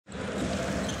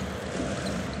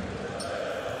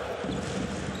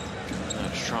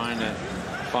trying to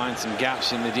find some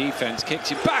gaps in the defense.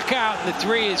 Kicks it back out, and the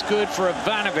three is good for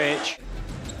Ivanovic.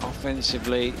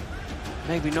 Offensively,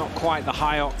 maybe not quite the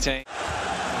high octane.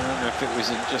 I don't know if it was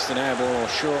just an air ball or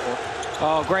short.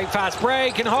 Oh, great fast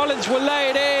break, and Hollands will lay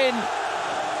it in.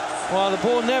 Well, the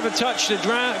ball never touched the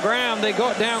ground. They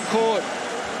got down court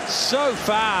so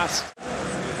fast.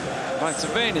 But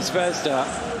Crvena Zvezda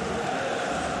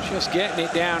just getting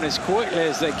it down as quickly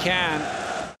as they can.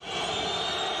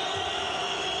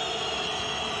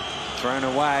 Thrown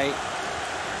away.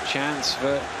 Chance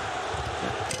for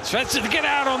Zvezda to get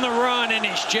out on the run, and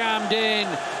it's jammed in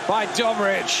by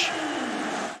Dobric.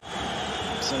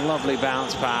 It's a lovely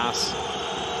bounce pass.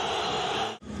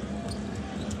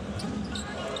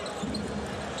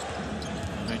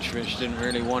 Mitrovic didn't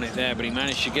really want it there, but he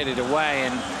managed to get it away,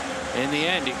 and in the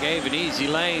end it gave an easy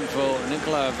lane for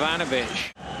Nikola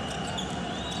Ivanovic.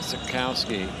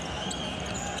 Sikowski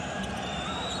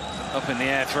up in the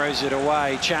air, throws it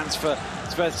away. Chance for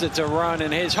Zvezda to run,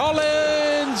 and here's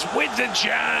Hollands with the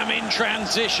jam in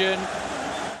transition.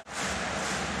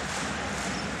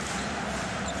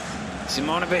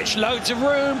 Simonovic, loads of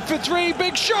room for three,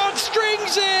 big shot,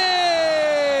 strings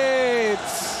it!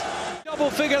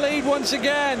 Double-figure lead once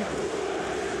again.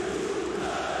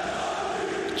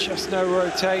 Just no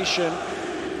rotation,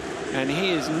 and he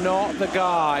is not the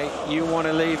guy you want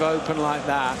to leave open like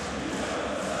that.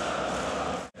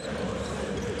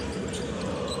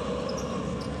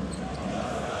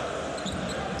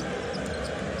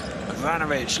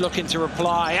 Ivanovic looking to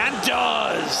reply, and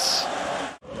does!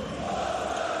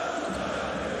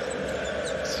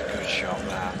 It's a good shot,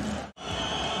 that.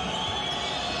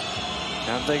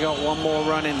 Have they got one more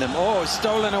run in them? Oh,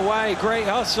 stolen away, great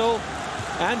hustle,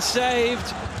 and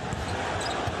saved.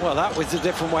 Well, that was a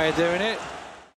different way of doing it.